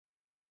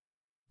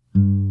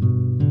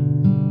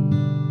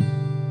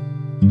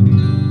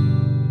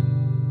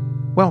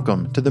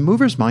Welcome to the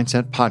Movers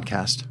Mindset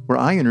podcast, where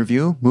I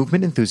interview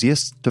movement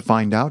enthusiasts to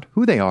find out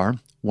who they are,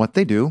 what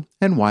they do,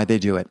 and why they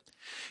do it.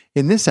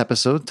 In this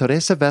episode,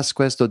 Teresa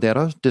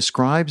Vazquez-Dodero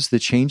describes the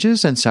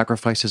changes and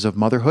sacrifices of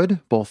motherhood,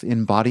 both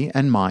in body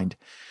and mind.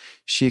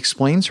 She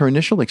explains her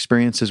initial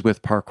experiences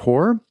with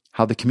parkour,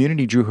 how the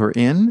community drew her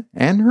in,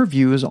 and her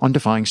views on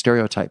defying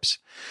stereotypes.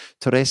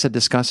 Teresa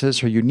discusses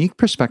her unique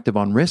perspective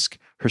on risk,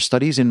 her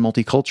studies in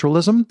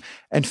multiculturalism,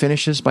 and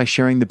finishes by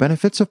sharing the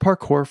benefits of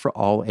parkour for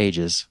all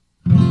ages.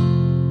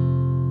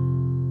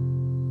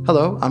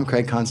 Hello, I'm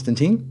Craig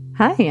Constantine.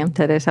 Hi, I'm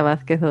Teresa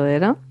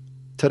Vazquez-Dodero.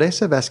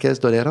 Teresa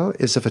Vazquez-Dodero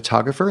is a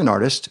photographer and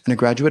artist and a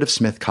graduate of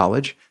Smith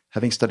College,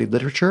 having studied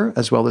literature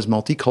as well as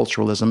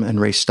multiculturalism and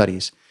race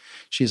studies.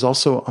 She is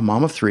also a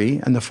mom of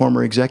three and the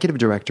former executive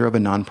director of a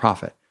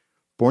nonprofit.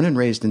 Born and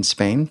raised in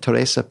Spain,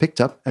 Teresa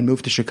picked up and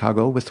moved to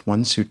Chicago with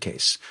one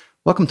suitcase.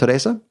 Welcome,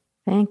 Teresa.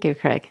 Thank you,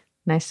 Craig.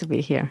 Nice to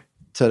be here.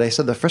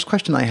 Teresa, the first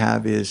question I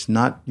have is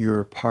not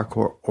your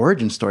parkour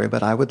origin story,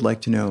 but I would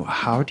like to know,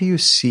 how do you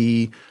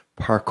see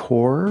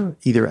parkour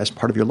either as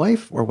part of your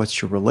life, or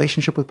what's your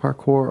relationship with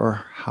parkour,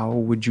 or how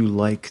would you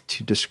like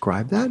to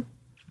describe that?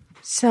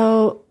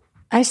 So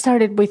I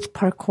started with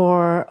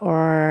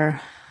parkour,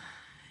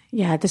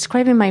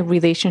 describing my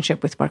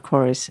relationship with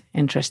parkour is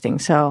interesting.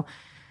 So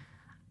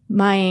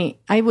I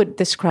would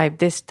describe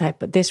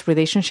this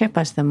relationship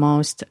as the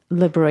most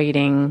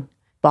liberating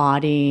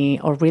body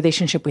or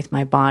relationship with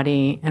my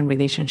body and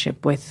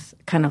relationship with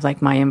kind of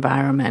like my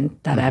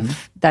environment that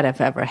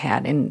I've ever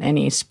had in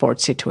any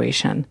sports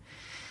situation.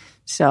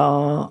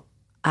 So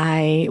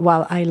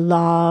while I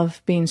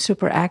love being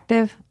super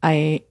active,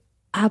 I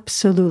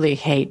absolutely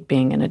hate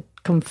being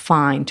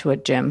confined to a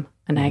gym,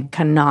 and I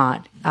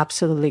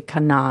absolutely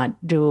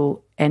cannot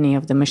do any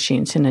of the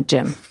machines in a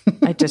gym.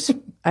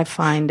 I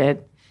find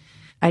it,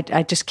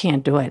 I just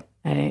can't do it.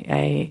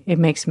 It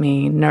makes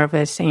me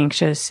nervous,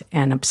 anxious,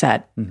 and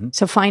upset. Mm-hmm.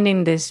 So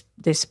finding this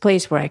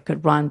place where I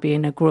could run, be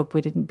in a group,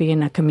 be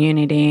in a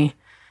community,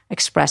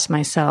 express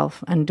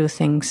myself, and do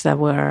things that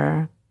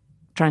were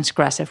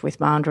transgressive with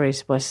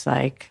boundaries was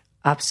like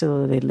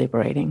absolutely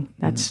liberating.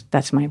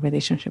 That's my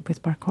relationship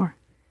with parkour.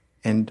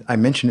 And I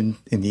mentioned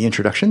in the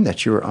introduction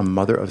that you're a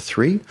mother of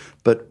three,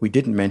 but we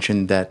didn't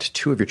mention that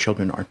two of your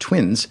children are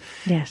twins.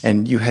 Yes.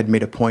 And you had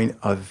made a point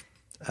of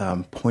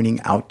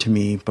pointing out to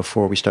me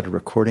before we started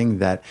recording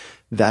that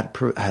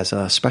has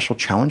a special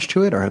challenge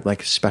to it, or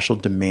like special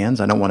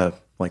demands. I don't want to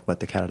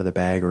let the cat out of the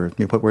bag or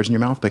put words in your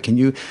mouth, but can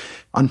you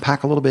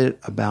unpack a little bit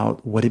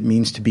about what it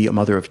means to be a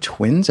mother of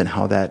twins and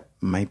how that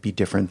might be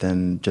different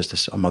than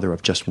just a mother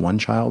of just one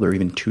child or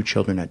even two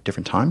children at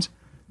different times?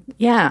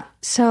 Yeah.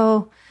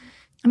 So,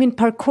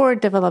 parkour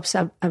develops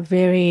a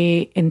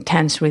very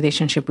intense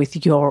relationship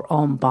with your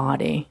own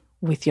body,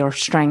 with your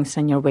strengths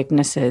and your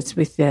weaknesses,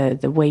 with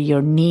the way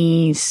your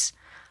knees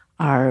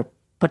are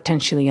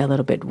potentially a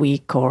little bit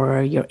weak,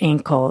 or your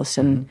ankles.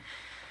 And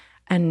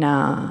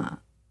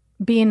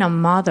being a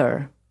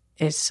mother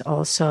is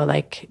also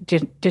like,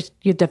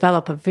 you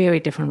develop a very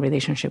different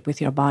relationship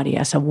with your body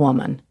as a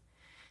woman.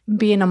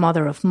 Being a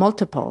mother of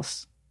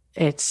multiples,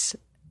 it's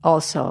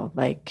also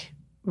like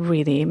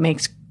really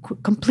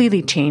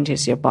completely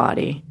changes your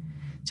body.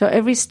 So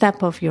every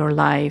step of your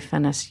life,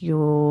 and as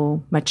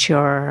you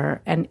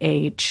mature and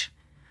age,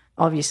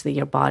 obviously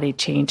your body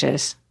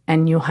changes,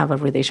 and you have a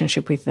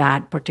relationship with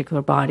that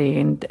particular body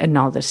in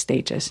all the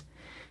stages.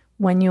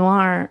 When you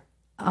are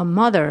a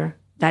mother,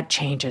 that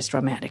changes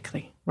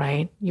dramatically,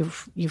 right?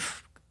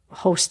 You've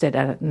hosted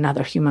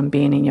another human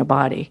being in your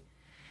body.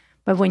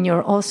 But when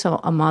you're also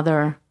a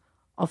mother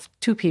of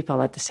two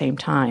people at the same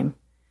time,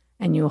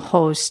 and you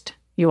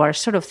are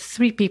sort of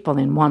three people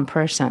in one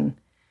person,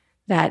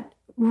 that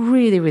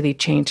really, really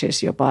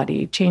changes your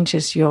body,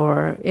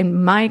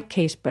 in my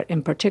case, but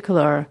in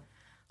particular,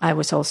 I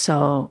was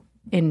also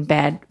in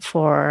bed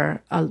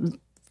for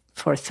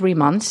 3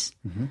 months.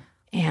 Mm-hmm.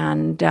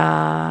 And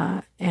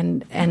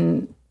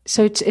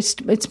so it's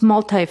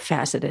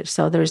multifaceted.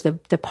 So there's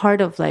the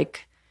part of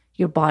like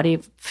your body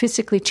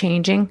physically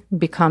changing,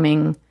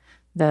 becoming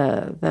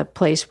the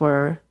place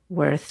where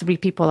three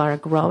people are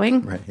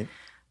growing. Right.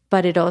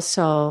 But it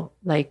also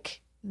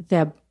like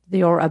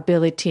your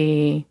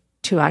ability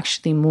to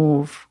actually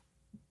move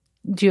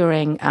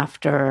during and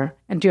after,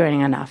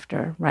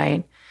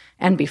 right?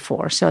 And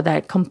before. So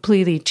that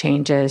completely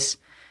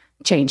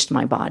changed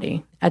my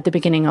body. At the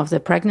beginning of the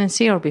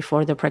pregnancy or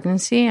before the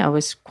pregnancy, I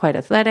was quite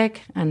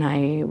athletic, and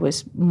I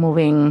was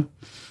moving,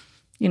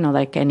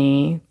 like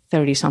any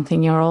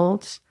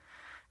 30-something-year-olds.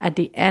 At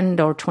the end,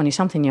 or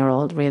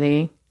 20-something-year-old,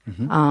 really.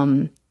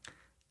 Mm-hmm.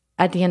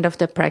 At the end of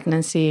the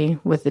pregnancy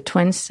with the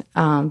twins,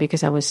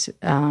 because I was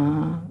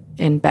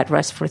in bed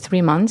rest for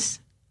 3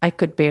 months, I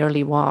could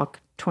barely walk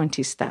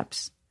 20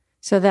 steps.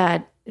 So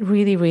that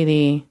really,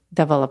 really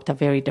developed a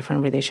very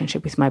different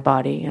relationship with my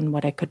body and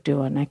what I could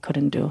do and I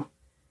couldn't do.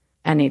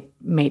 And it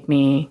made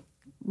me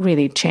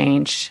really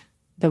change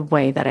the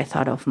way that I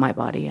thought of my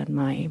body and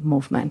my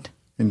movement.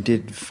 And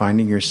did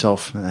finding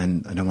yourself,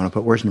 and I don't want to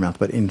put words in your mouth,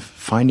 but in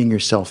finding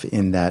yourself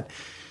in that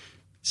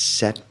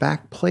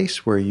setback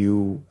place where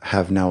you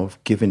have now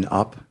given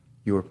up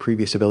your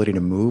previous ability to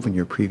move and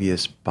your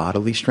previous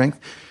bodily strength.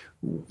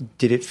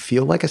 Did it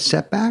feel like a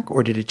setback,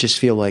 or did it just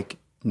feel like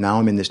now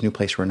I'm in this new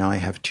place where now I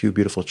have two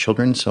beautiful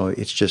children, so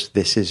it's just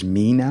this is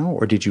me now?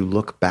 Or did you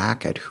look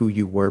back at who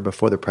you were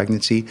before the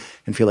pregnancy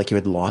and feel like you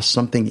had lost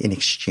something in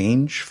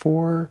exchange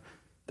for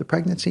the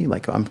pregnancy?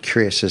 Like, I'm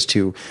curious as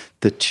to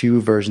the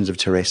two versions of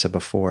Teresa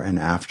before and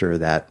after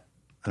that,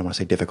 I don't want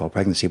to say difficult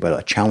pregnancy, but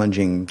a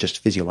challenging, just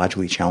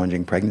physiologically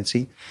challenging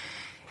pregnancy.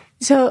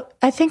 So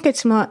I think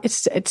it's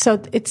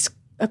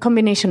a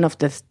combination of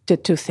the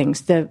two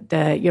things.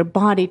 Your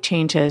body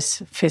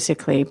changes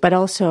physically, but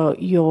also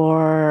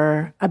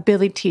your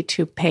ability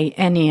to pay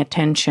any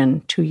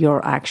attention to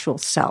your actual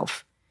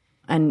self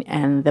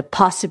and the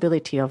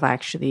possibility of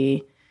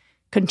actually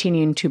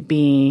continuing to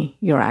be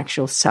your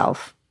actual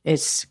self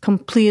is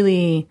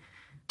completely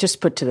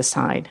just put to the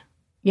side.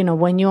 You know,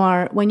 when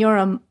you're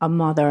a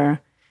mother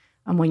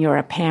and when you're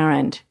a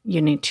parent,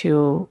 you need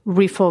to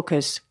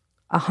refocus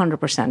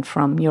 100%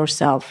 from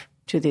yourself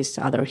to this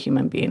other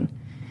human being.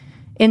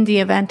 In the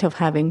event of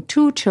having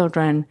two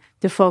children,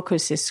 the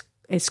focus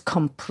is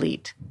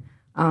complete.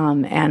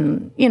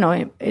 And, you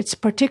know, it's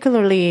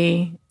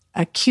particularly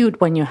acute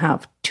when you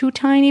have two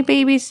tiny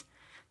babies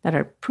that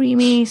are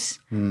preemies,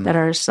 that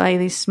are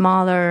slightly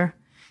smaller.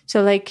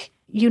 So, like,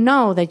 you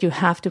know that you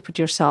have to put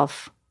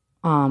yourself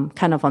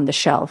kind of on the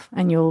shelf,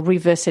 and you'll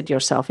revisit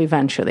yourself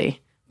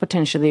eventually,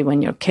 potentially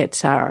when your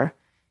kids are,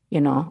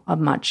 you know, a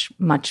much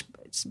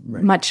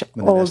Right. much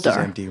when the older. nest is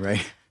empty,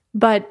 right?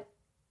 But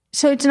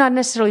so it's not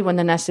necessarily when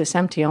the nest is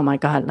empty. Oh my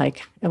God,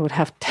 like it would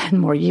have 10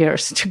 more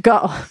years to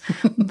go.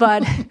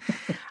 but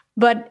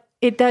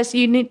it does,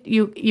 you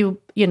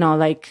know,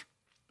 like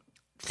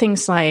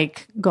things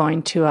like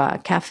going to a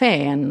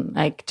cafe and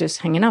like just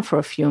hanging out for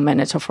a few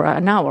minutes or for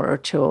an hour or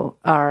two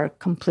are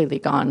completely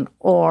gone.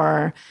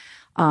 Or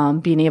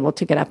being able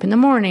to get up in the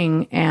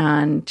morning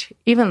and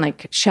even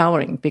like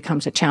showering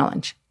becomes a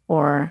challenge,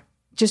 or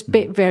just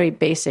very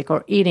basic,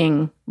 or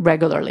eating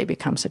regularly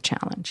becomes a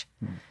challenge.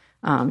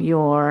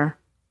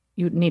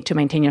 You need to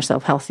maintain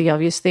yourself healthy,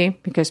 obviously,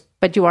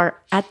 but you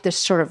are at the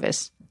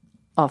service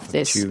of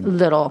this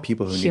little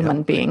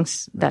human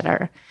beings that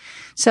are.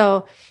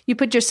 So you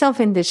put yourself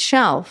in this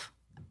shelf,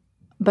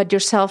 but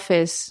yourself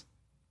is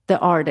the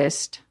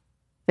artist,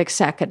 the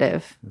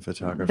executive,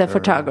 the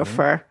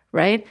photographer,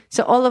 right?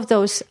 So all of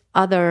those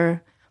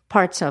other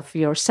parts of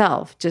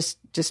yourself just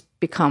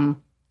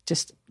become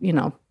just, you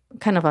know,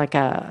 kind of like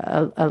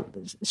a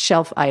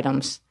shelf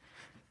items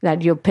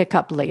that you'll pick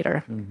up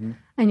later. Mm-hmm.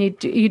 And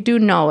you do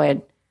know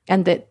it.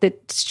 And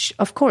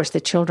of course,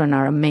 the children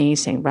are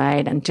amazing,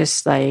 right? And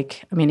just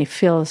like, I mean,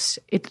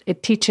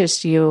 it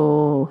teaches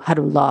you how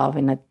to love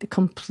in a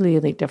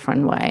completely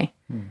different way.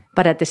 Mm.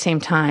 But at the same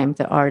time,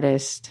 the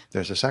artist...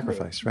 There's a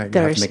sacrifice, right?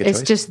 You have to make a choice.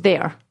 It's just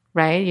there,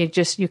 right?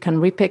 You can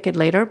repick it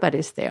later, but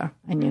it's there.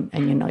 And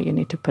you know you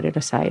need to put it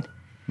aside.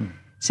 Mm.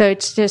 So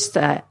it's just...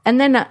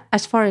 and then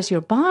as far as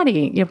your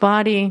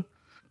body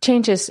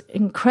changes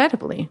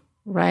incredibly,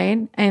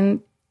 right?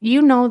 And you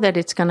know that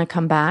it's going to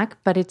come back,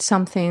 but it's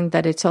something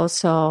that it's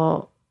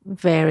also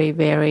very,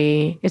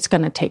 very, it's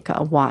going to take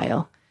a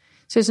while.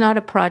 So it's not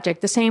a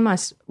project, the same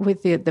as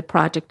with the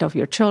project of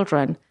your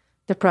children,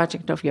 the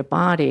project of your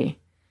body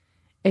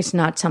is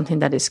not something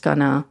that is going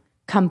to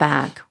come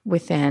back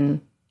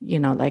within, you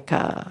know, like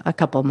a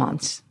couple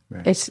months.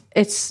 Right.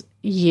 It's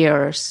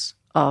years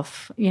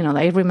of, you know,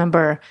 I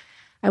remember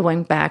I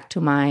went back to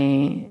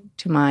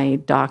my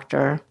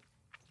doctor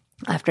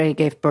after I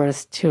gave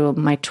birth to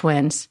my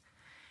twins.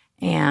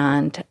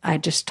 And I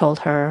just told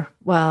her,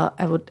 well,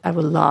 I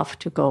would love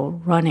to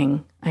go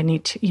running. I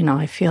need to, you know,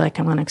 I feel like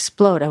I'm going to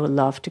explode. I would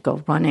love to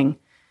go running.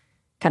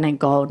 Can I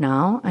go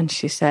now? And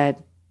she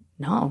said,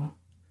 no,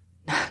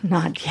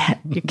 not yet.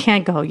 You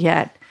can't go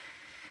yet.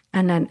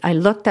 And then I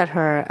looked at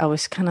her. I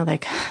was kind of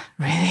like,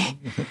 really?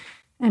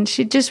 And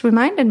she just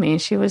reminded me.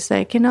 She was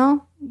like, you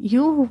know,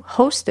 you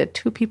hosted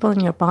two people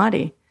in your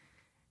body.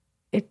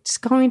 It's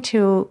going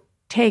to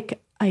take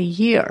a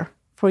year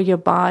for your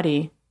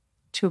body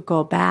to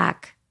go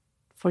back,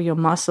 for your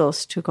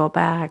muscles to go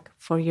back,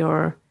 for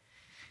your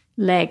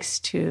legs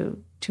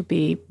to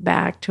be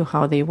back to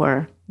how they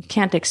were. You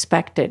can't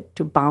expect it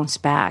to bounce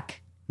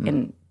back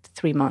in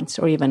 3 months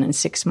or even in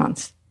 6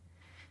 months.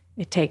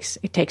 It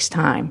takes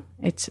time.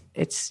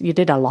 It's you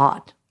did a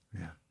lot,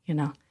 you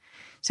know.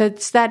 So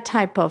it's that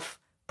type of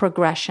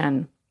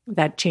progression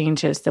that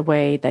changes the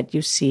way that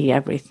you see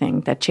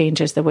everything, that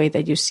changes the way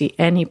that you see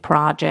any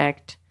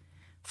project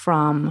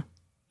from,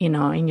 you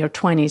know, in your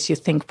 20s, you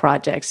think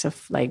projects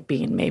of like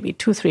being maybe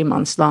 2-3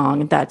 months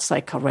long. That's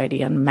like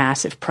already a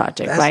massive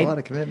project, that's right? That's a lot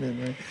of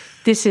commitment, right?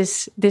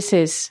 This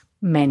is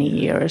many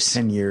years.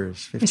 10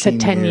 years, 15 It's a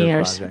 10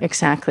 years, project.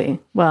 exactly.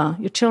 Well,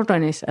 your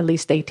children is at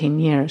least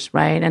 18 years,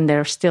 right? And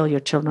they're still your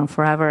children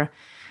forever.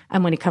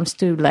 And when it comes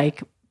to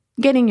like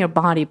getting your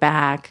body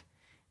back,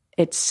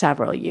 it's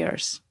several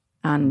years.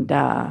 And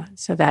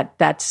so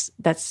that's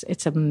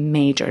it's a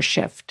major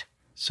shift.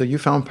 So you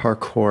found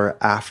parkour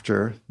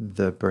after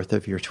the birth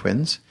of your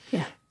twins.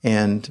 Yeah.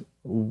 And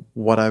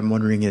what I'm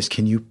wondering is,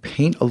 can you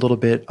paint a little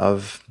bit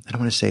of, I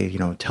don't want to say,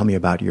 tell me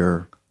about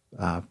your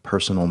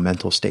personal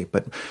mental state,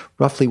 but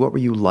roughly what were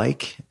you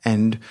like,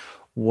 and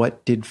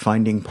what did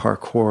finding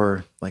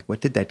parkour, what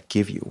did that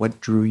give you? What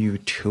drew you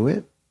to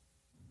it?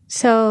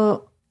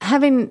 So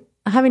having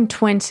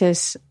twins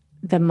is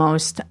the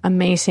most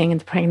amazing,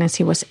 and the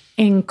pregnancy was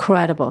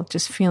incredible.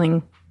 Just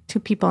feeling two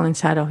people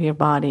inside of your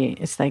body,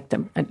 it's like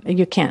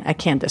I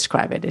can't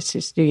describe it. It's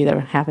just you either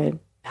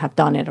have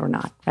done it or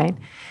not, right?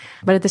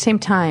 But at the same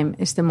time,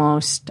 it's the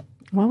most,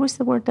 what was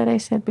the word that I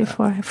said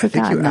before? I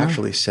forgot. I think you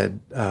actually said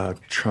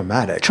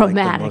traumatic.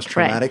 Traumatic, the most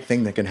traumatic right.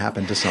 thing that can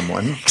happen to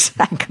someone.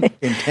 Exactly.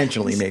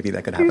 Intentionally, maybe,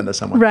 that could happen to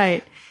someone.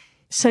 Right.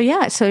 So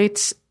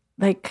it's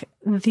like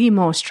the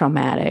most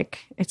traumatic.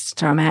 It's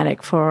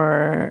traumatic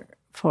for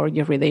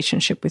your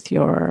relationship with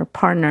your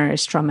partner.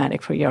 It's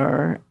traumatic for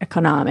your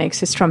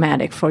economics. It's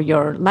traumatic for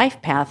your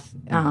life path.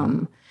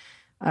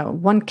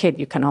 One kid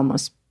you can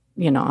almost,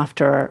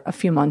 after a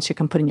few months, you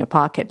can put in your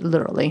pocket,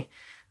 literally.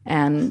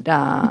 And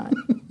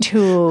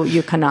two,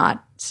 you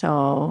cannot.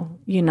 So,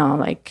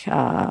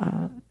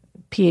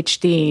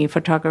 PhD,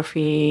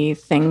 photography,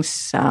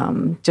 things,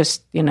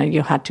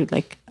 you had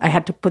to, I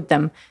had to put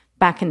them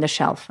back in the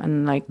shelf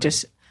and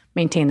just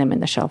maintain them in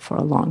the shelf for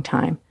a long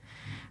time.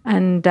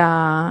 And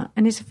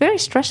it's very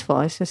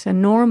stressful. It's this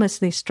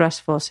enormously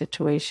stressful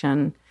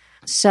situation.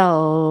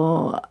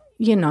 So,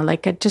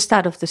 just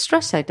out of the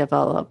stress, I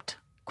developed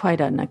quite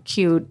an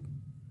acute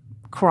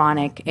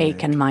chronic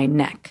ache in my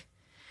neck.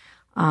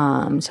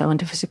 So I went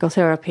to physical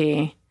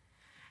therapy,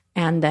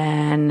 and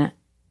then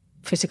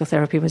physical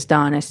therapy was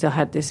done. I still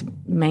had this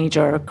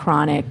major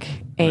chronic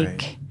ache.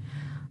 Right.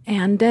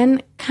 And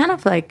then kind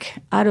of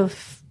out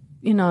of,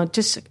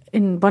 just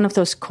in one of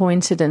those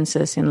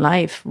coincidences in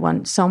life,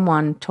 when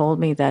someone told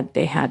me that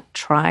they had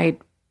tried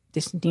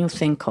this new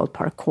thing called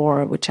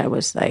parkour, which I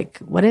was like,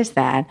 what is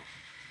that?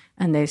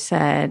 And they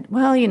said,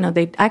 well,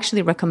 they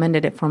actually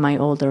recommended it for my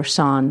older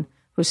son,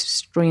 who's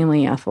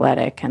extremely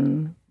athletic,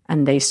 and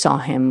they saw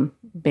him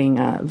being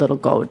a little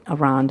goat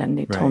around, and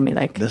they told me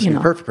this would be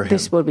perfect for him.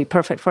 This would be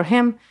perfect for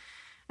him.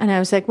 And I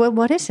was like, well,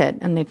 what is it?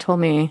 And they told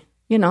me,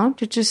 you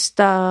just,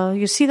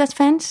 you see that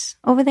fence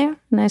over there?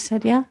 And I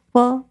said, yeah.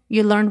 Well,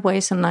 you learn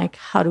ways on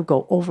how to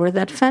go over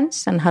that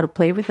fence and how to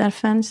play with that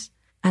fence.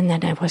 And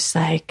then I was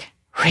like,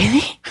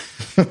 really?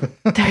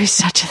 There is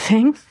such a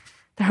thing?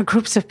 There are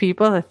groups of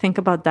people that think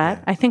about that.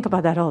 Yeah. I think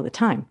about that all the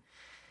time.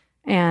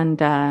 And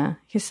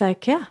he's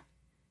like, yeah.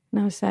 And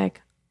I was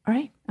like, all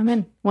right, I'm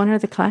in. When are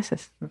the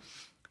classes?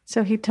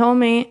 So he told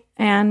me,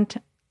 and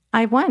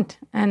I went.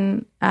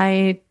 And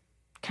I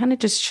kind of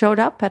just showed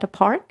up at a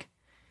park,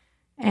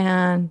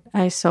 and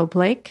I saw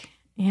Blake,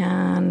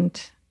 and,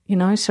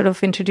 I sort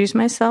of introduced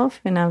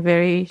myself in a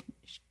very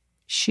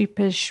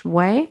sheepish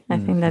way. I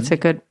think that's a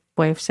good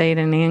way of saying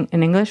it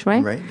in English,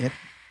 right? Right, yeah.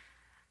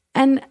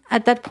 And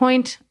at that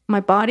point,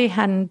 my body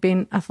hadn't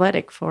been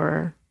athletic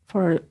for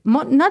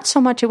not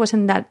so much. It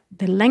wasn't that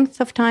the length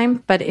of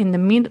time, but in the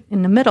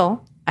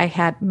middle, I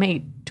had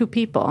made two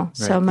people. Right.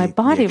 So my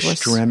body was... The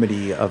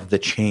extremity of the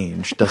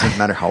change doesn't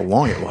matter how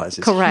long it was.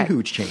 It's correct. A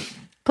huge change.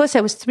 Plus,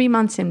 I was 3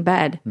 months in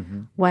bed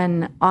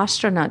when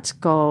astronauts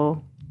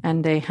go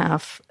and they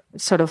have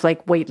sort of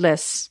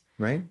weightless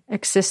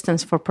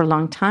existence for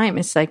prolonged time.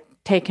 It's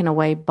taking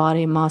away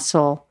body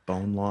muscle.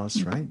 Bone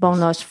loss, right? Bone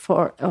loss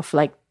for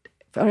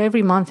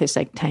every month is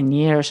 10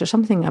 years or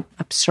something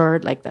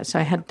absurd like that. So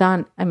I had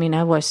done,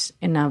 I was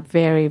in a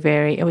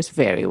it was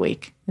very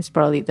weak. It's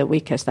probably the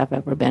weakest I've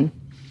ever been.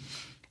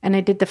 And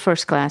I did the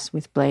first class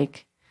with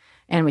Blake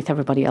and with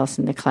everybody else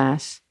in the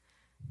class.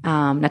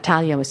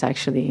 Natalia was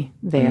actually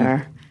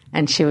there,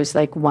 and she was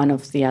one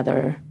of the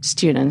other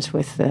students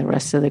with the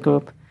rest of the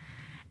group.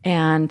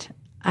 And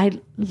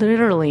I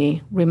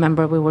literally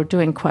remember we were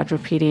doing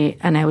quadrupedi,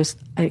 and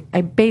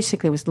I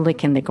basically was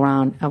licking the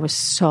ground. I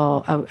was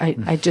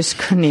I just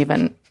couldn't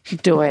even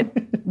do it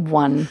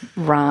one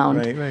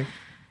round. Right.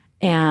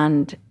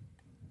 And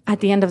at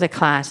the end of the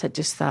class, I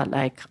just thought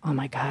oh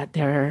my God,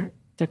 they're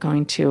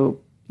going to,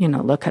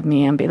 look at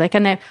me and be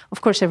and of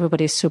course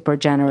everybody's super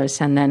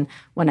generous. And then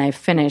when I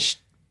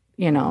finished,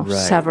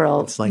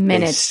 several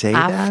minutes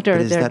after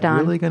is they're that done.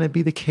 really going to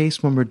be the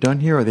case when we're done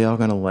here? Are they all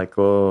going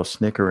to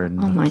snicker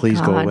and please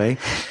go away?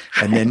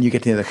 And then you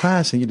get to the end of the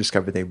class and you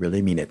discover they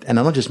really mean it. And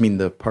I don't just mean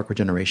the Parkour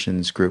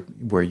Generations group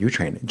where you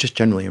train, just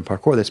generally in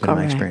parkour, that's been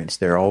my experience.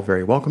 They're all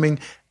very welcoming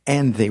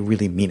and they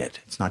really mean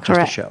it. It's not just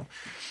a show.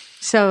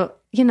 So,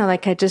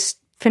 I just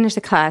finished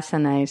the class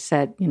and I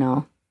said,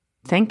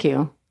 thank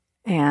you.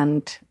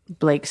 And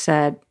Blake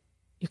said,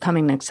 "You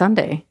coming next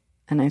Sunday?"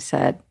 And I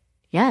said,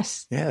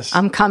 Yes.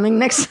 I'm coming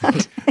next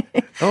Sunday.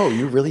 Oh,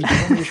 you really do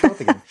want me to show up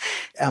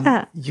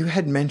again. You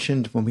had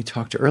mentioned, when we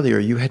talked earlier,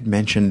 you had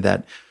mentioned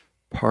that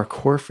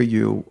parkour for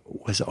you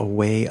was a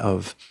way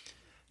of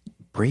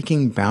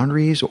breaking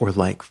boundaries or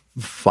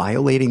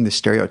violating the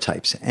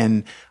stereotypes.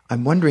 And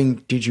I'm wondering,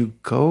 did you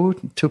go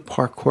to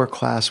parkour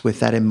class with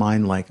that in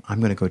mind? I'm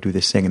going to go do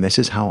this thing and this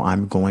is how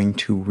I'm going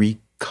to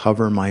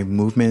discover my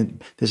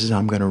movement? This is how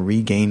I'm going to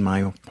regain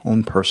my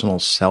own personal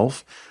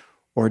self?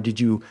 Or did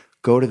you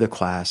go to the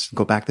class,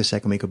 go back the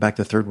second week, go back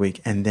the third week,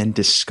 and then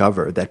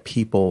discover that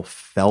people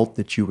felt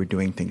that you were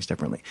doing things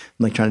differently?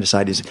 I'm like trying to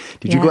decide,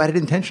 did you go at it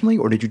intentionally,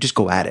 or did you just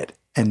go at it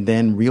and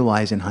then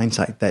realize in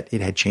hindsight that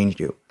it had changed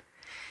you?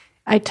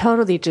 I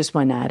totally just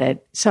went at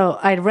it. So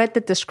I read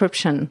the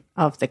description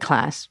of the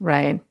class,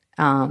 right?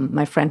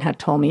 My friend had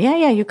told me,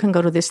 yeah, you can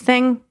go to this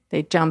thing.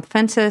 They jump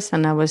fences.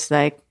 And I was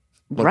like,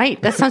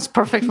 right, that sounds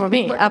perfect for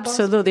me.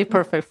 Absolutely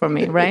perfect for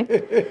me, right?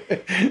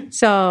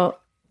 So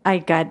I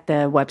got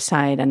the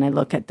website and I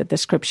looked at the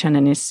description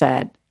and it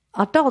said,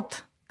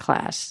 adult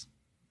class,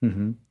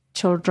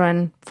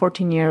 children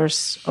 14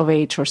 years of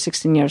age or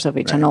 16 years of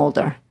age and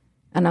older.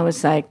 And I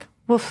was like,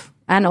 woof,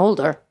 and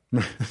older,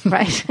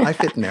 right? I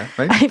fit in there,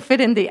 right? I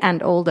fit in the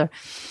and older.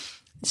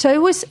 So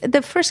it was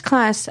the first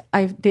class.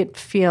 I did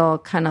feel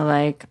kind of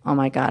like, oh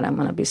my God, I'm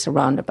going to be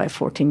surrounded by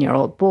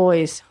 14-year-old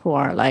boys who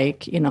are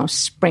like,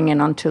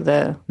 springing onto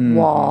the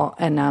wall.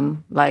 And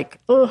I'm like,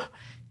 oh,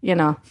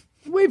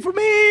 wait for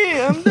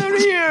me. I'm down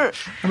here.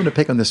 I'm going to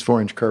pick on this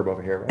 4-inch curb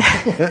over here.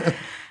 Right?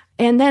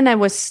 And then I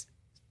was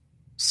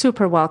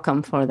super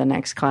welcome for the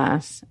next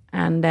class.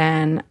 And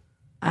then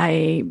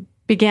I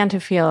began to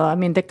feel,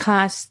 the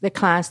class,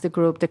 the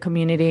group, the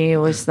community, it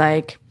was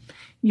like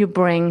you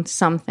bring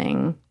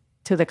something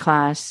to the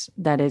class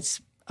that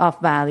is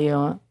of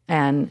value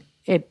and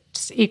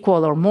it's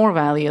equal or more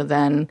value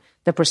than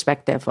the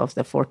perspective of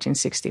the 14,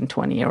 16,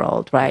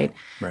 20-year-old, right?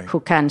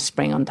 Who can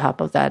spring on top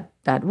of that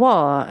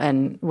wall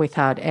and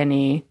without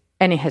any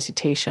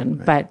hesitation.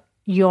 Right. But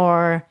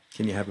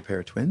Can you have a pair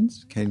of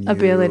twins? Can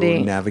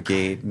you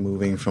navigate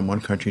moving from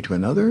one country to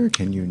another?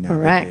 Can you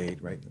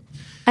navigate, right?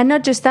 And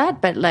not just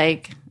that, but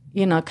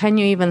can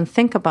you even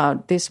think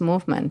about this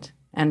movement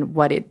and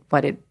what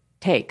it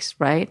takes,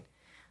 right?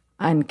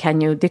 And can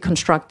you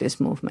deconstruct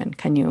this movement?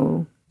 Can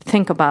you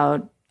think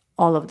about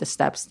all of the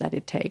steps that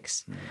it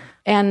takes?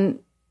 And,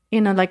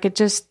 it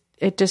just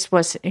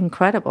was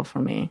incredible for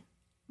me.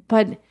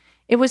 But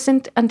it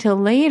wasn't until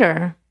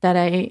later that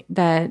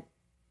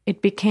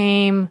it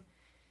became,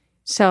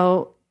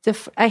 so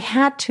I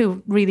had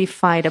to really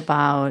fight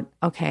about,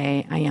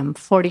 okay, I am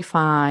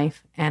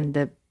 45 and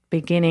the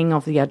beginning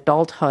of the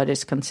adulthood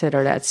is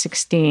considered at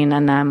 16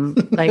 and I'm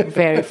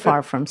very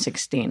far from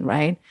 16,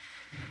 right?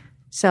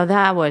 So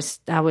that was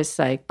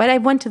like, but I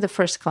went to the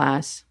first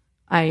class.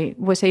 I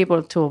was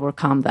able to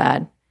overcome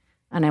that.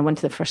 And I went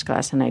to the first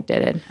class and I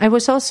did it. I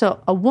was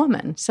also a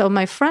woman. So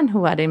my friend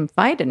who had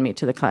invited me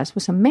to the class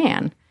was a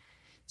man.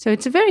 So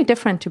it's very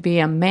different to be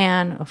a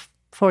man of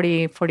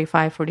 40,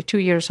 45, 42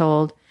 years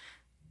old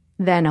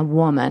than a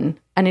woman.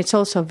 And it's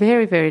also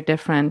very, very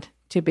different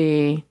to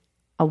be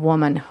a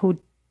woman who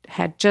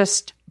had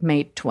just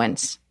made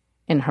twins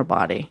in her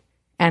body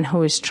and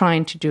who is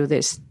trying to do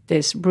this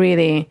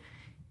really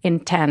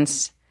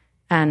intense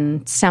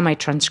and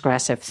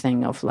semi-transgressive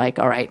thing of like,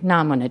 all right, now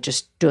I'm going to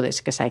just do this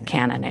because I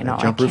can and I know I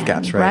can. Jump roof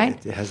gaps,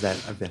 right? It has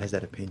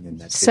that opinion.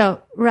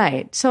 So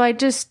I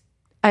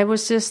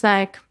was just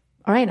like,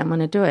 all right, I'm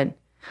going to do it.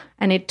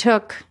 And it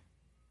took,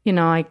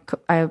 I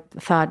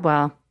thought,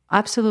 well,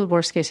 absolute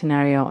worst case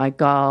scenario, I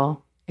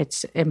go,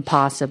 it's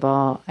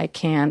impossible. I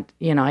can't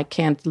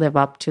live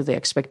up to the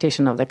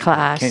expectation of the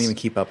class. I can't even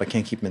keep up. I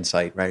can't keep them in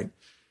sight, right?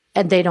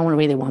 And they don't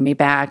really want me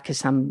back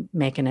because I'm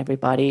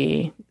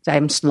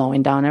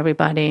slowing down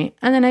everybody.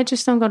 And then I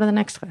just don't go to the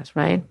next class,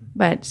 right?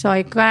 But so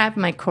I grabbed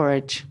my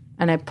courage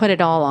and I put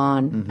it all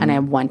on and I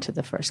went to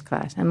the first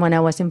class. And when I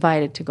was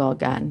invited to go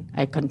again,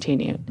 I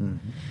continued.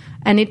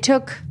 And it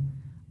took,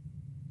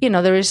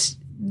 there was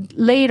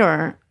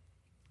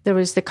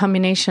the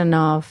combination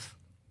of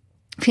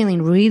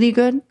feeling really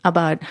good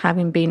about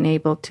having been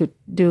able to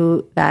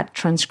do that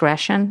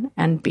transgression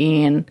and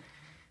being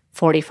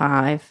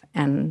 45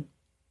 and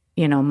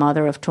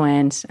mother of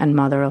twins and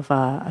mother of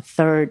a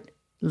third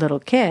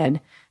little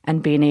kid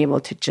and being able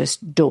to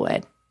just do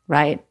it,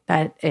 right?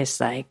 That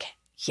is like,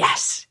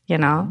 yes,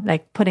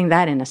 like putting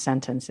that in a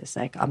sentence is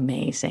like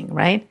amazing,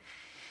 right?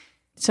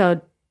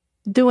 So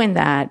doing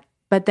that,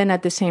 but then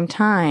at the same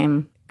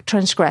time,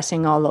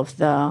 transgressing all of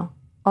the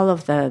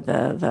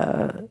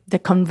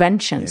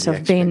conventions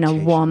of being a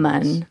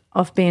woman,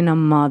 of being a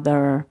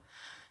mother,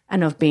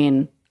 and of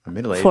being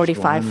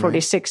 45,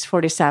 46,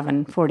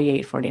 47,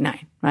 48,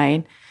 49,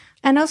 right?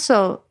 And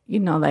also,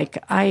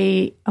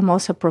 I am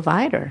also a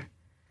provider.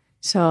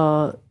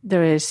 So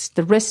there is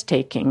the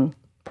risk-taking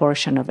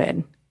portion of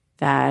it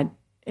that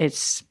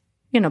it's,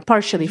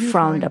 partially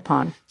frowned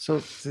upon. So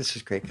this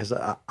is great because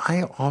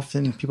I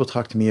often, people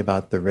talk to me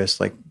about the risk,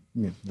 like,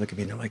 look at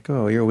me and they're like,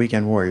 oh, you're a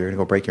weekend warrior, you're going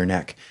to go break your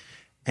neck.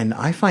 And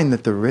I find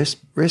that the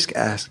risk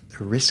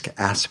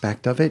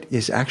aspect of it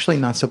is actually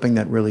not something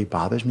that really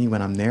bothers me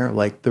when I'm there.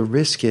 Like the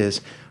risk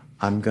is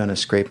I'm going to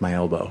scrape my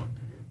elbow.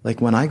 Like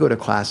when I go to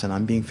class and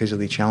I'm being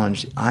physically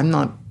challenged, I'm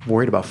not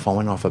worried about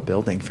falling off a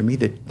building. For me,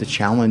 the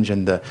challenge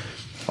and the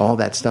all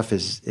that stuff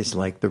is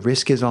like the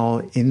risk is all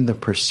in the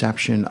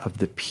perception of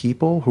the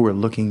people who are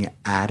looking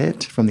at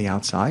it from the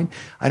outside.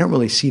 I don't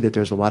really see that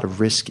there's a lot of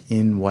risk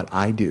in what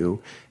I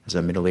do as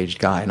a middle-aged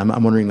guy. And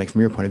I'm wondering, like,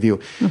 from your point of view,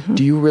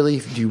 do you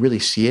really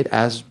see it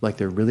as like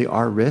there really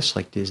are risks?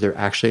 Like, is there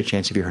actually a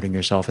chance of you hurting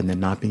yourself and then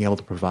not being able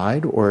to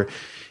provide? Or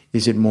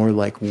is it more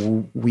like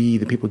we,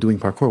 the people doing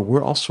parkour,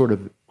 we're all sort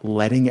of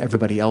letting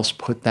everybody else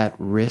put that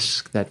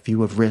risk, that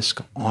view of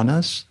risk on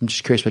us? I'm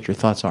just curious what your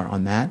thoughts are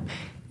on that.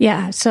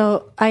 Yeah,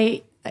 so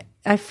I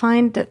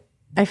find the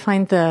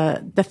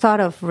thought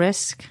of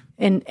risk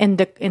in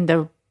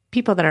the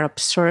people that are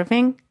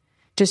observing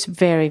just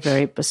very,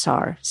 very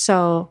bizarre.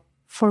 So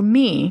for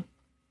me,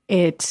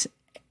 it's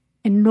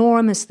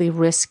enormously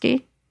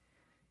risky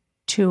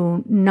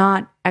to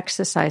not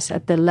exercise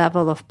at the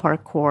level of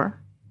parkour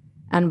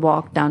and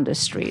walk down the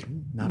street,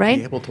 not right?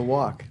 be able to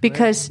walk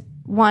because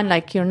one,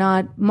 like you're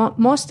not.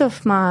 Most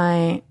of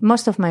my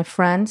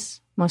friends.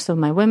 Most of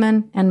my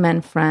women and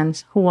men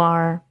friends who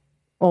are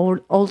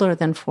older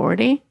than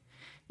 40,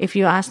 if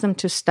you ask them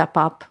to step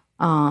up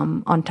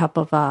on top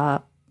of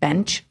a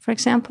bench, for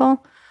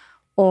example,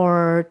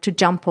 or to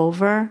jump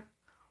over,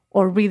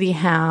 or really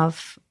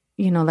have,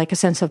 like a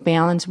sense of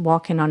balance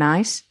walking on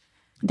ice,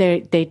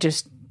 they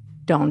just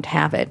don't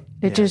have it.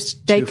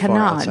 They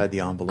cannot. Outside the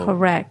envelope.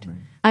 Correct. Right.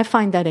 I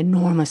find that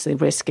enormously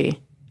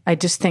risky. I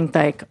just think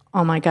like,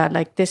 oh my God,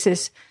 like this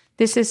is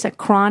a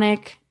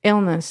chronic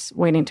illness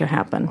waiting to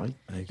happen. Well,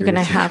 you're going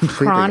to have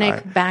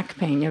chronic back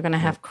pain. You're going to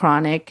have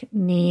chronic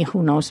knee,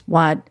 who knows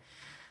what.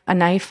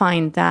 And I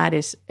find that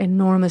is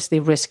enormously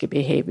risky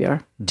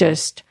behavior. Mm-hmm.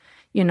 Just,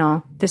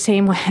 the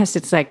same way as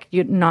it's like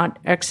you're not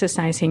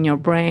exercising your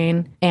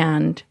brain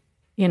and,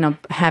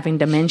 having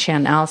dementia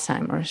and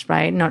Alzheimer's,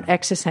 right? Not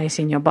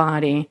exercising your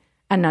body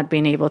and not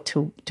being able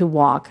to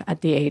walk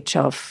at the age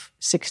of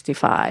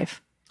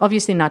 65.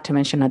 Obviously, not to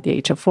mention at the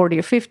age of 40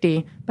 or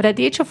 50, but at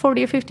the age of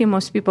 40 or 50,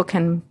 most people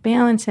can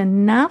balance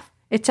enough.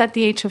 It's at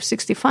the age of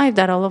 65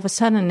 that all of a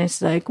sudden it's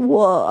like,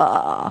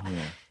 whoa. Yeah.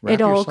 Wrap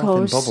it all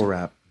goes in bubble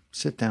wrap.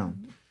 Sit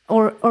down.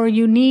 Or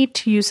you need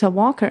to use a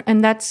walker,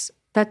 and that's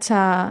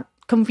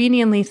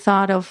conveniently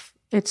thought of.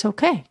 It's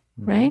okay,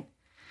 right?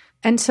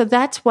 And so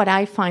that's what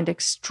I find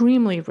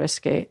extremely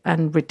risky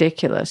and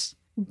ridiculous.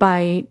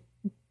 By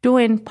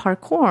doing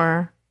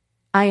parkour,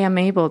 I am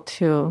able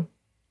to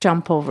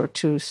jump over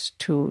two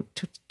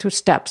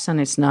steps,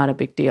 and it's not a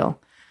big deal.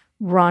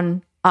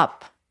 Run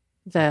up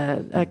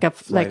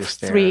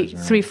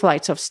three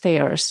flights of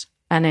stairs,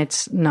 and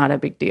it's not a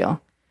big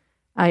deal.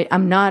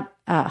 I'm not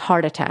a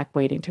heart attack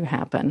waiting to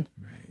happen.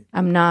 Right.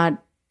 I'm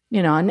not,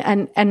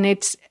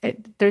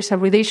 there's a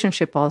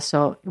relationship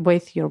also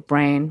with your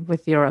brain,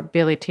 with your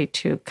ability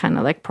to kind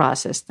of like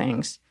process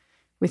things,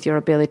 with your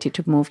ability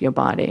to move your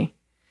body.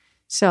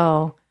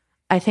 So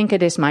I think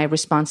it is my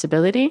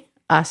responsibility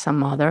as a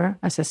mother,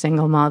 as a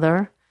single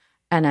mother,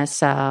 and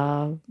as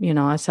a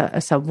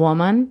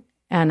woman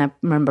and a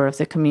member of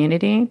the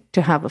community,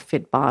 to have a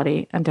fit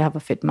body and to have a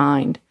fit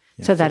mind,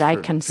 so that I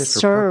can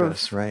serve.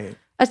 Purpose, right.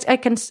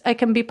 I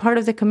can be part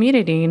of the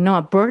community,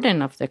 a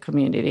burden of the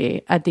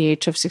community at the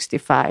age of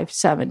 65,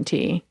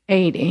 70,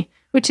 80,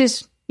 which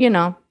is,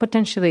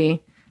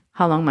 potentially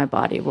how long my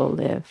body will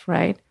live,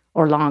 right?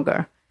 Or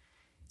longer.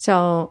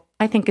 So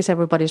I think it's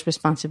everybody's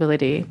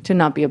responsibility to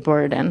not be a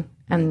burden.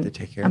 And, to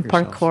take care of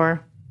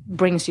parkour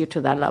brings you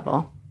to that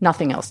level.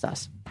 Nothing else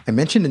does. I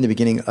mentioned in the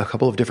beginning a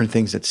couple of different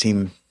things that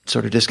seem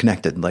sort of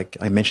disconnected. Like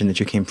I mentioned that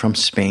you came from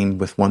Spain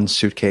with one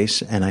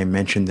suitcase, and I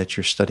mentioned that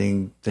you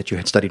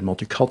had studied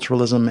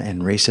multiculturalism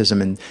and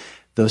racism, and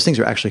those things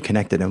are actually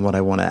connected. And what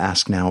I want to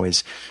ask now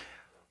is,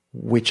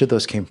 which of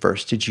those came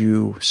first? Did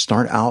you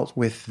start out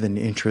with an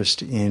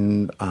interest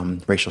in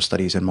racial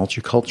studies and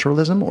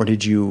multiculturalism, or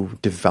did you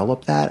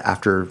develop that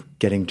after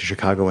getting to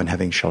Chicago and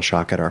having shell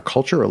shock at our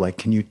culture? Or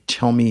can you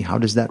tell me, how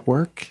does that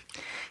work?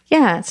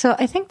 Yeah, so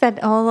I think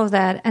that all of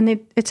that, and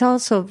it's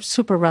also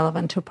super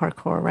relevant to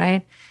parkour,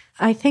 right?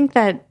 I think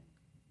that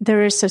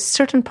there is a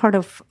certain part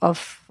of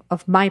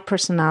my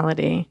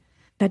personality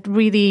that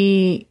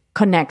really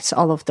connects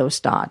all of those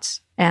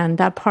dots. And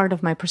that part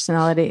of my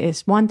personality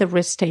is, one, the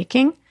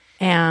risk-taking,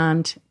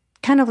 and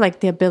kind of like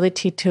the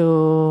ability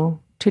to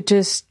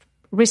just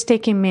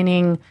risk-taking,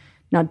 meaning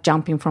not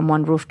jumping from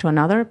one roof to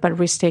another, but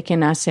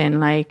risk-taking as in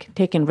like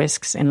taking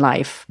risks in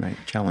life. Right,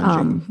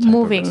 challenging.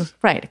 Moving,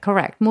 right,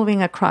 correct.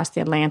 Moving across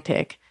the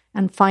Atlantic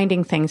and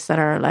finding things that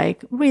are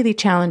like really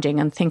challenging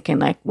and thinking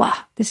like, wow,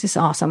 this is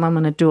awesome, I'm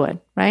going to do it,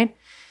 right?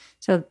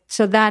 So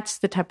that's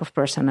the type of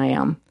person I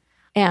am.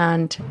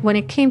 And when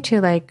it came to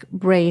like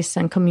race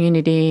and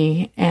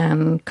community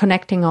and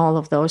connecting all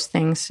of those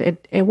things,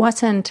 it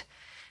was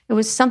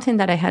something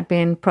that I had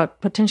been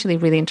potentially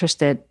really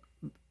interested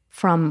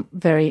from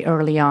very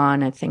early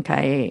on. I think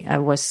I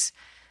was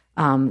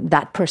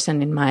that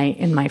person in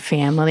my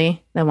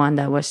family, the one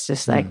that was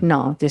just like,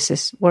 no,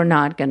 we're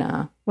not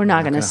gonna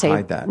say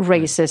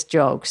racist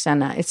jokes,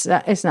 and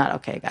it's not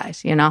okay,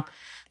 guys,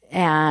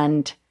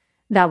 And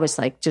that was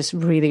like just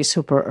really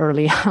super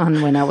early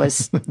on when I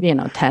was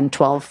 10,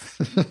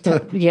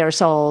 12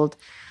 years old.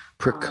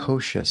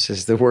 Precocious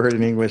is the word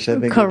in English, I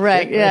think.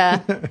 Correct,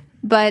 yeah.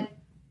 But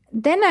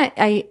then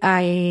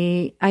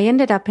I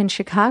ended up in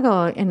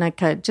Chicago in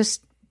like a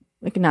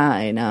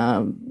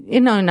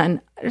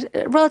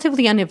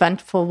relatively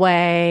uneventful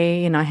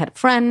way. I had a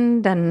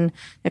friend, and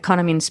the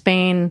economy in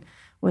Spain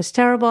was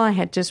terrible. I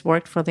had just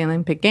worked for the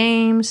Olympic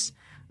Games.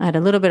 I had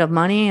a little bit of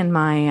money in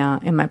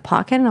my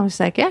pocket, and I was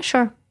like, yeah,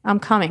 sure, I'm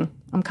coming.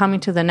 I'm coming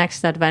to the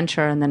next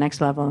adventure and the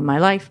next level in my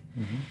life.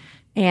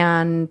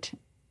 And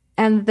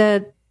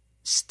the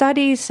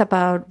studies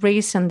about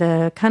race and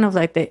the kind of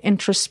like the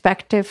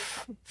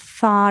introspective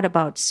thought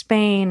about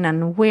Spain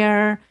and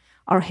where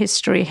our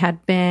history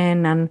had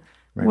been, and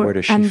where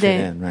does she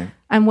fit in, right?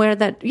 And where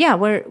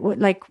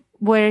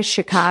is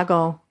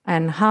Chicago,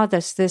 and how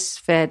does this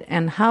fit,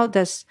 and how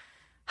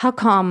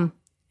come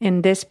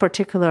in this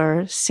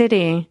particular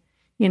city,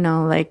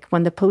 like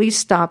when the police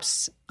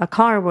stops a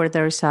car where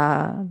there's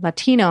a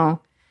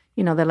Latino,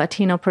 the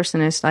Latino person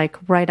is like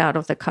right out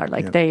of the car.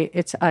 Like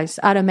it's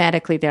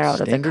automatically they're out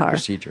of the car.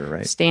 Standard procedure,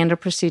 right? Standard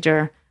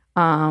procedure.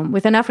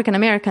 With an African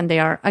American, they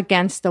are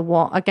against the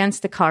wall,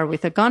 against the car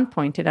with a gun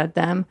pointed at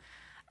them.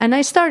 And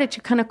I started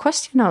to kind of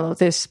question all of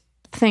these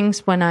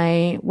things when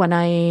I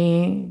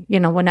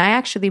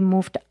actually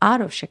moved out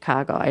of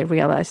Chicago. I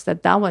realized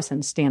that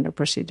wasn't standard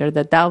procedure,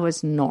 that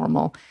was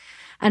normal.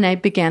 And I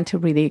began to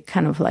really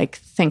kind of like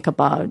think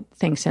about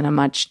things in a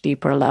much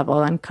deeper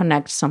level and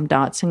connect some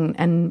dots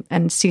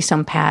and see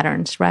some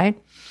patterns, right?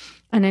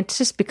 And it's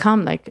just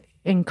become like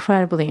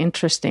incredibly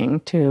interesting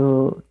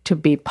to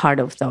be part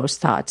of those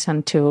thoughts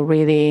and to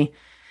really,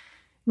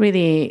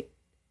 really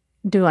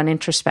do an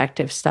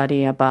introspective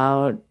study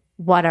about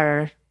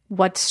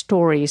what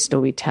stories do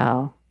we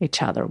tell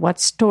each other? What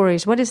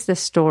is the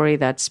story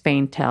that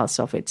Spain tells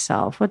of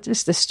itself? What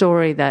is the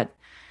story that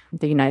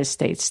the United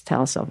States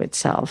tells of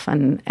itself,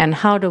 and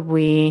how do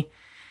we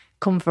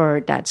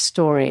convert that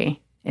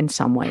story in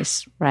some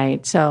ways,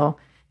 right? So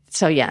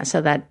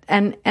that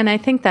and I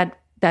think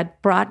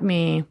that brought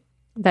me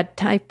that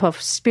type of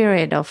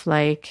spirit of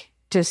like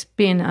just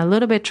being a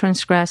little bit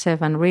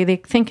transgressive and really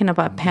thinking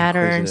about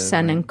patterns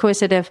and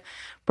inquisitive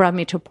brought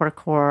me to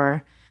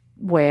parkour,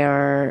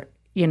 where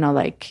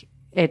like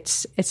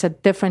it's a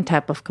different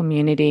type of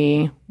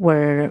community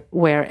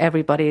where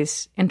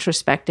everybody's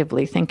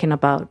introspectively thinking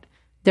about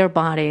their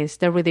bodies,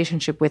 their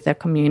relationship with their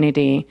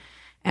community,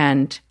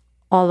 and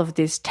all of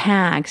these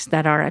tags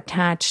that are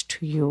attached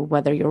to you,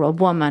 whether you're a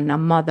woman, a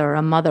mother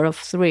of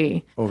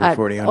three,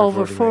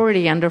 over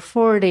 40, under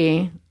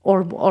 40,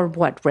 or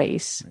what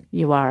race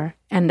you are.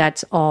 And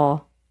that's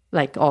all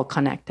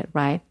connected,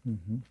 right?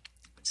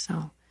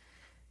 So,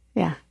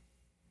 yeah.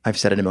 I've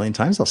said it a million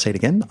times. I'll say it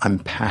again. I'm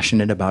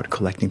passionate about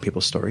collecting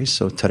people's stories.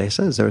 So,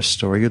 Teresa, is there a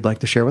story you'd like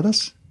to share with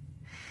us?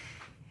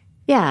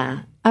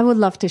 Yeah, I would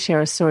love to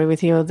share a story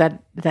with you that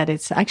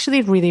it's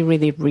actually really,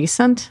 really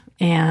recent.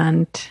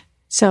 And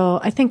so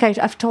I think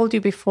I've told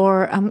you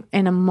before, I'm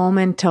in a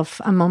moment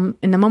of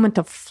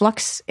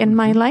flux in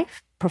my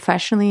life,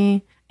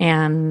 professionally,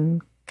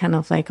 and kind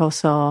of like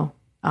also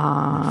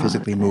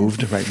physically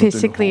moved,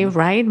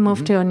 right?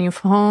 Moved to a new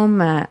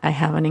home. I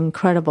have an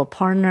incredible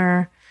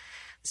partner.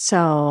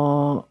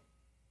 So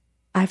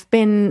we've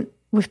been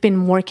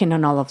working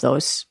on all of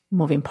those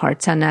moving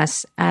parts, and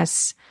as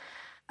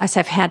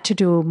I've had to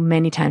do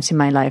many times in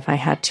my life, I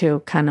had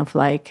to kind of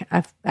like,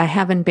 I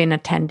haven't been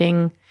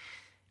attending,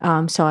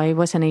 so I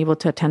wasn't able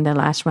to attend the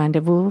last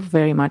rendezvous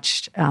very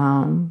much.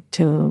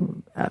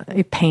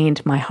 It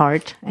pained my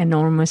heart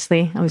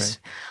enormously. I was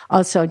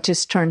also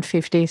just turned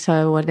 50,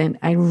 so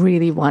I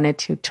really wanted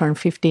to turn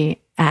 50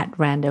 at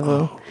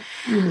rendezvous.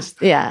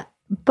 Yeah,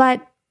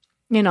 but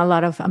a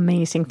lot of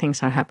amazing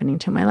things are happening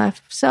to my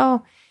life.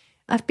 So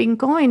I've been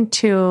going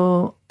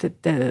to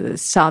the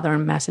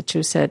southern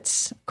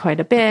Massachusetts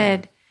quite a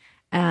bit,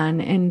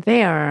 and in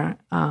there,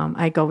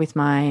 I go with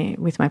my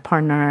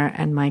partner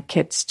and my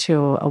kids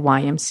to a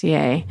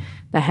YMCA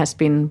that has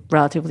been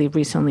relatively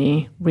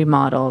recently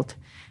remodeled,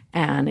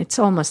 and it's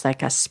almost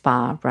like a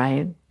spa,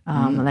 right?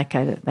 Like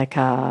a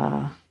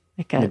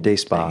day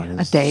spa.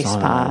 A day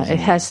spa. It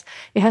has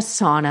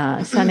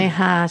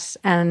saunas,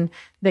 and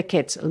the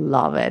kids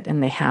love it,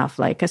 and they have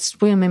like a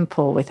swimming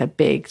pool with a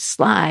big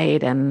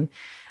slide, and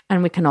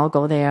we can all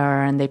go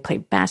there, and they play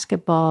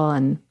basketball,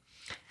 and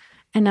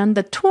on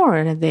the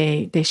tour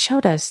they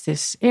showed us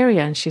this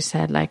area, and she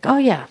said like, oh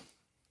yeah,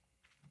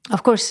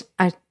 of course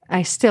I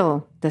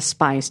still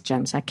despise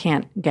gyms. I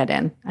can't get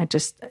in.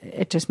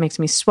 It just makes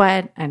me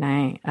sweat, and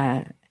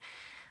I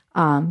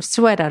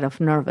sweat out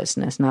of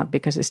nervousness, not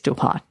because it's too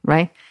hot,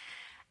 right?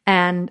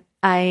 And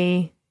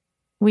in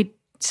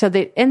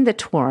the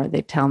tour,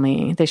 they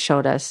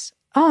showed us,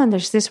 oh, and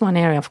there's this one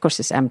area, of course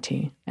it's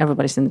empty.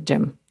 Everybody's in the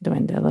gym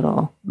doing the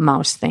little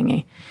mouse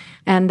thingy.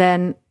 And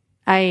then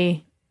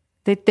they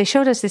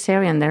showed us this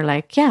area, and they're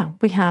like, yeah,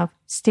 we have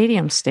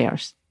stadium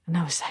stairs. And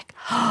I was like,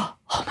 oh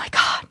my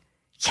God,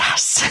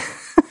 yes.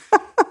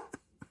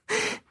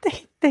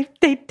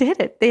 They did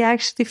it. They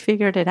actually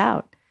figured it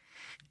out.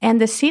 And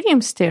the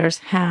stadium stairs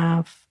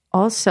have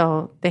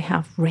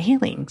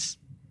railings.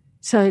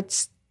 So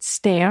it's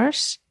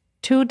stairs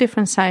 2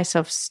 different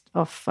sizes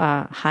of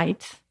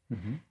height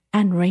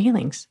and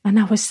railings. And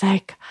I was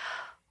like,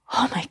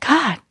 oh my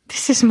God,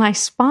 this is my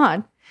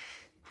spot.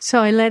 So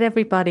I let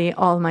everybody,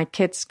 all my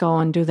kids, go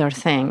and do their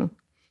thing.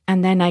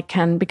 And then I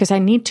can, because I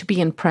need to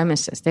be in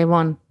premises. They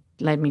won't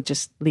let me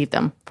just leave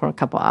them for a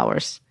couple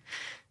hours.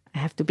 I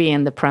have to be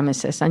in the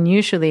premises. And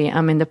usually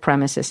I'm in the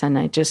premises and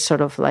I just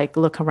sort of like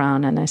look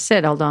around and I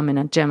sit, although I'm in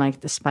a gym, I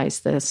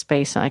despise the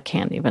space, so I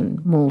can't even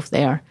move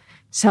there.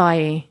 So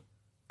I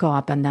go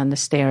up and down the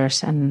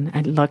stairs and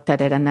I looked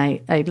at it and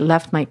I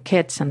left my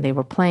kids and they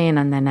were playing.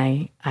 And then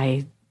I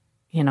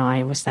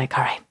was like,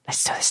 all right,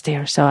 let's do the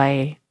stairs. So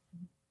I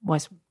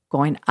was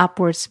going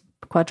upwards,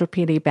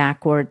 quadrupede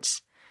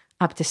backwards,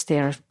 up the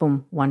stairs,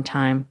 boom, 1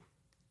 time.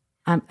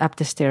 Up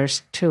the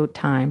stairs 2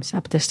 times,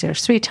 up the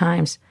stairs 3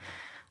 times.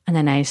 And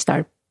then I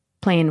start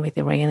playing with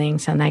the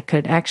railings, and I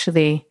could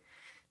actually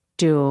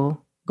go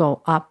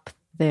up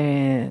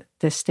the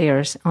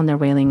stairs on the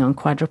railing on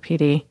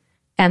quadrupede.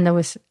 And there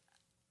was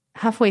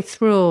halfway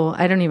through,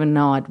 I don't even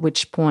know at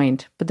which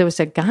point, but there was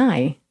a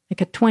guy,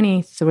 like a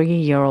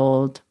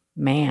 23-year-old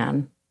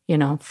man,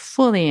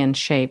 fully in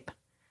shape.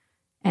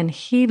 And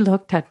he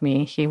looked at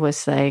me. He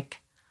was like,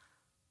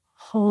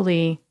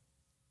 holy,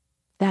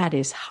 that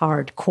is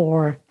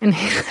hardcore. And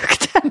he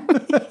looked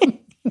at me.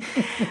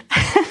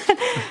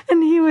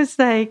 And he was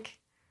like,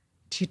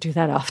 do you do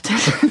that often?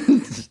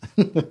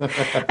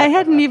 I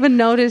hadn't even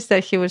noticed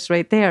that he was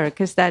right there,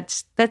 because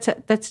that's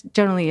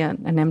generally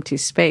an empty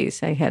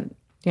space. I had,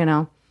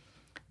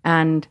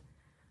 and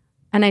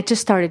I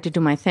just started to do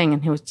my thing,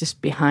 and he was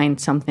just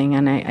behind something,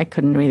 and I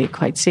couldn't really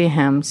quite see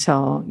him.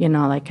 So,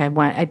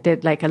 I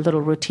did like a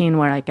little routine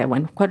where I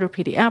went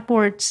quadrupede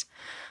upwards,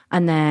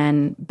 and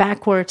then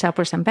backwards,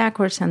 upwards and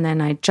backwards, and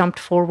then I jumped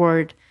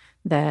forward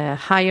the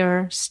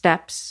higher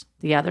steps,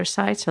 the other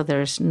side. So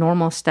there's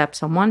normal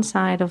steps on one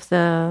side of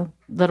the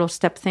little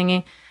step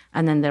thingy,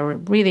 and then there were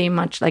really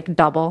much like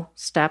double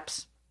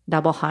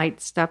height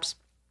steps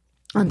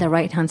on the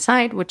right-hand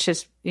side, which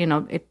is,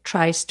 it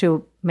tries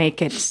to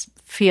make it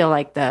feel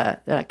like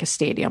like a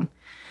stadium.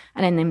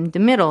 And then in the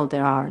middle,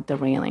 there are the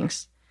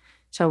railings.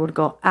 So I would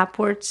go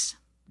upwards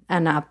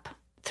and up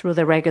through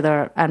the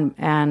regular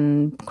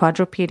and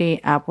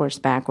quadrupede, upwards,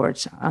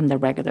 backwards on the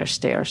regular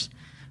stairs,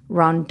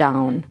 run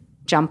down,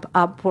 jump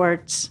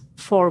upwards,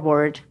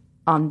 forward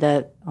on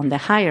the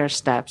higher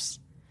steps,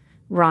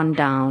 run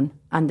down,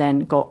 and then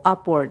go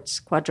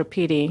upwards,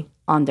 quadrupede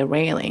on the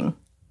railing.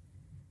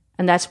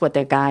 And that's what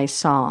the guy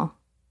saw,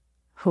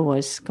 who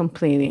was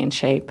completely in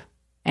shape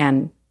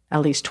and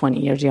at least 20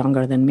 years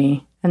younger than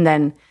me. And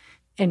then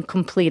in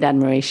complete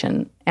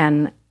admiration.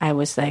 And I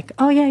was like,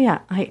 oh, yeah,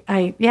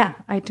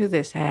 I do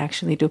this. I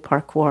actually do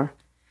parkour.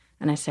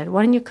 And I said,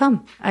 why don't you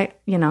come?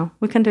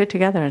 We can do it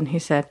together. And he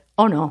said,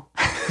 oh, no.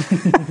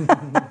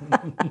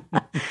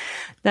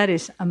 That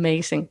is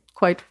amazing.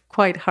 Quite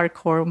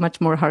hardcore,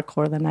 much more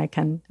hardcore than I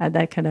can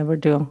ever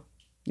do.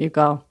 You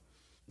go.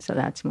 So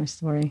that's my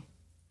story.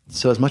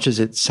 So as much as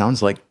it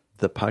sounds like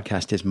the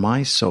podcast is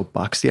my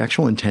soapbox, the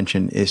actual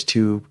intention is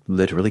to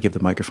literally give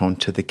the microphone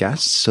to the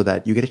guests so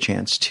that you get a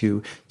chance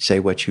to say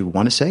what you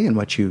want to say and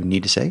what you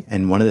need to say.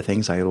 And one of the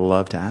things I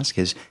love to ask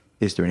is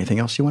there anything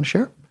else you want to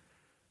share?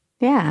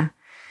 Yeah,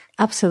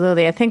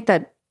 absolutely. I think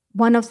that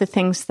one of the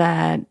things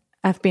that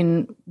I've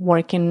been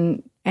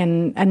working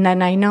and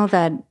then I know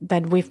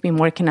that we've been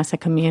working as a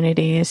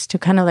community is to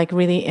kind of like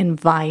really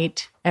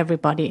invite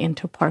everybody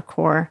into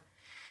parkour.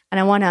 And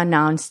I want to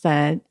announce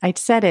that I'd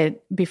said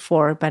it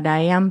before, but I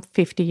am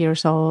 50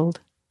 years old,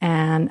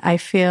 and I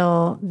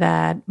feel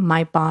that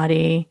my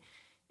body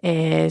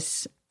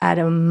is at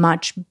a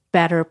much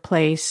better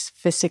place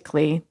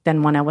physically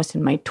than when I was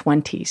in my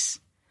 20s.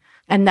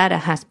 And that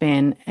has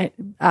been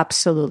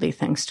absolutely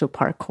thanks to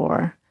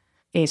parkour.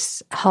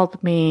 It's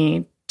helped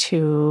me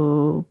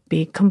to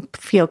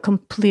feel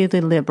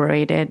completely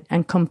liberated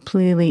and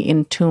completely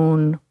in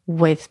tune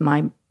with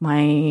my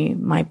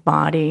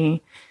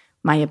body,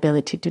 my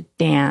ability to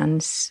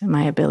dance,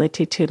 my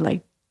ability to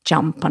like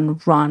jump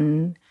and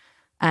run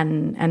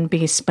and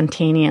be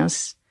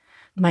spontaneous,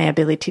 my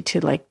ability to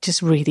like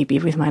just really be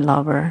with my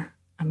lover.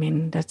 I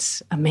mean,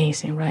 that's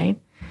amazing, right?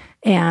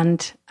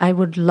 And I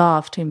would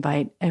love to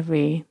invite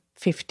every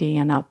 50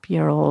 and up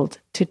year old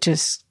to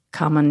just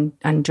come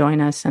and join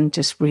us and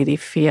just really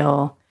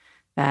feel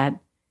that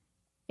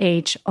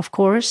age, of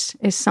course,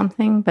 is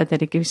something, but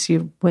that it gives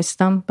you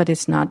wisdom, but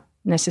it's not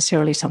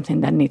necessarily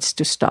something that needs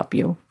to stop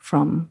you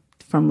from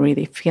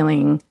really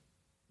feeling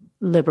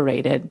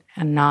liberated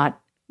and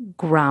not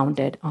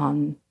grounded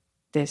on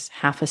this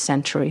half a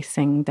century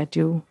thing that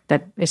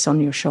is on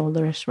your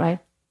shoulders, right?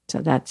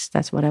 So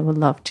that's what I would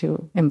love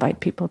to invite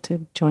people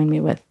to join me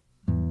with.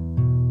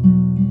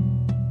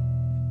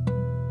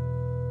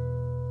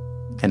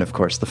 And of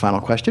course, the final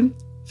question,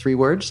 3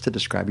 words to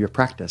describe your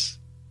practice.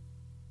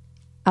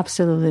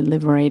 Absolutely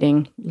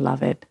liberating.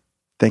 Love it.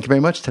 Thank you very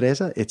much,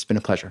 Teresa. It's been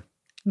a pleasure.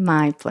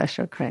 My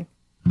pleasure, Craig.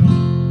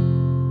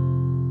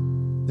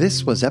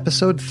 This was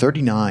episode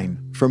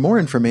 39. For more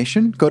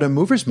information, go to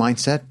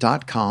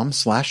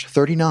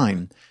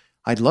moversmindset.com/39.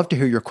 I'd love to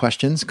hear your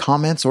questions,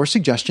 comments, or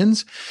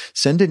suggestions.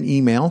 Send an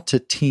email to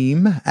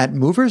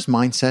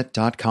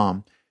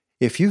team@moversmindset.com.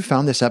 If you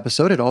found this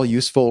episode at all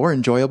useful or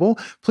enjoyable,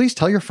 please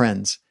tell your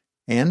friends.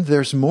 And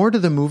there's more to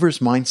the Movers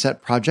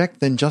Mindset Project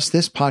than just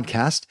this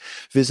podcast.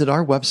 Visit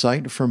our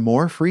website for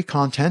more free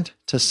content,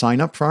 to sign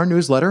up for our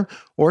newsletter,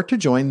 or to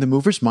join the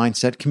Movers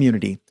Mindset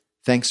community.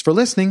 Thanks for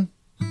listening.